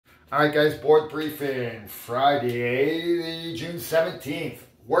All right, guys, board briefing. Friday, June 17th.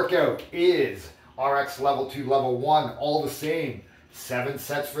 Workout is RX level 2, level 1, all the same. 7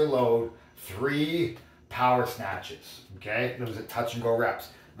 sets for load, 3 power snatches. Okay, those are touch and go reps.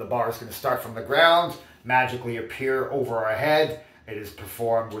 The bar is going to start from the ground, magically appear over our head. It is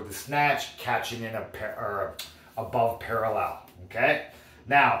performed with the snatch, catching in above parallel. Okay,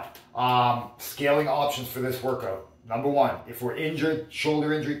 now scaling options for this workout. Number 1, if we're injured,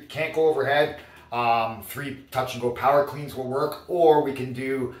 shoulder injury, can't go overhead, 3 touch and go power cleans will work, or we can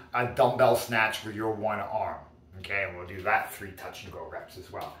do a dumbbell snatch with your one arm. Okay, and we'll do that 3 touch and go reps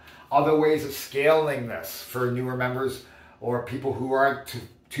as well. Other ways of scaling this for newer members or people who aren't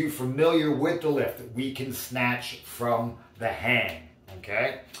too familiar with the lift, we can snatch from the hang.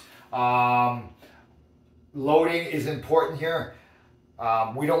 Okay, loading is important here.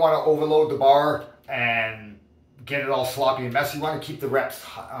 We don't want to overload the bar and get it all sloppy and messy. You want to keep the reps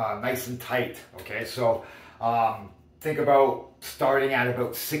nice and tight. Okay, so think about starting at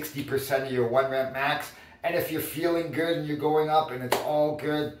about 60% of your 1 rep max. And if you're feeling good and you're going up and it's all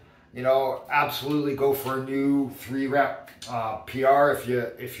good, you know, absolutely go for a new 3 rep PR.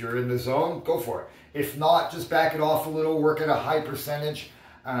 If you're in the zone, go for it. If not, just back it off a little, work at a high percentage,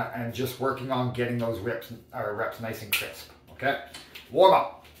 and just working on getting those reps nice and crisp. Okay, warm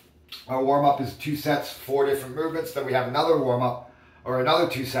up. Our warm up is 2 sets, 4 different movements. Then we have another warm up, or another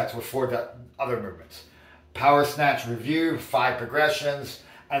 2 sets with 4 other movements. Power snatch review, 5 progressions,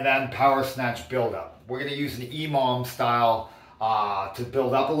 and then power snatch build up. We're going to use an EMOM style to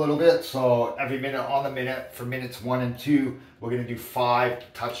build up a little bit. So every minute on the minute, for minutes 1 and 2, we're going to do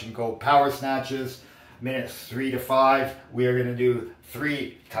 5 touch and go power snatches. Minutes 3 to 5, we are going to do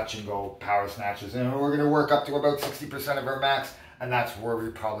 3 touch and go power snatches. And we're going to work up to about 60% of our max. And that's where we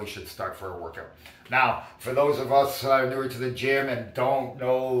probably should start for a workout. Now, for those of us newer to the gym and don't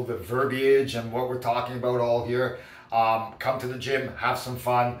know the verbiage and what we're talking about all here, come to the gym, have some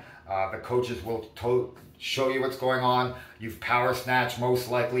fun. The coaches will show you what's going on. You've power snatched most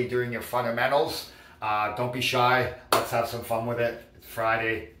likely during your fundamentals. Don't be shy. Let's have some fun with it. It's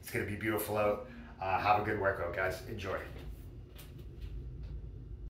Friday. It's going to be beautiful out. Have a good workout, guys. Enjoy.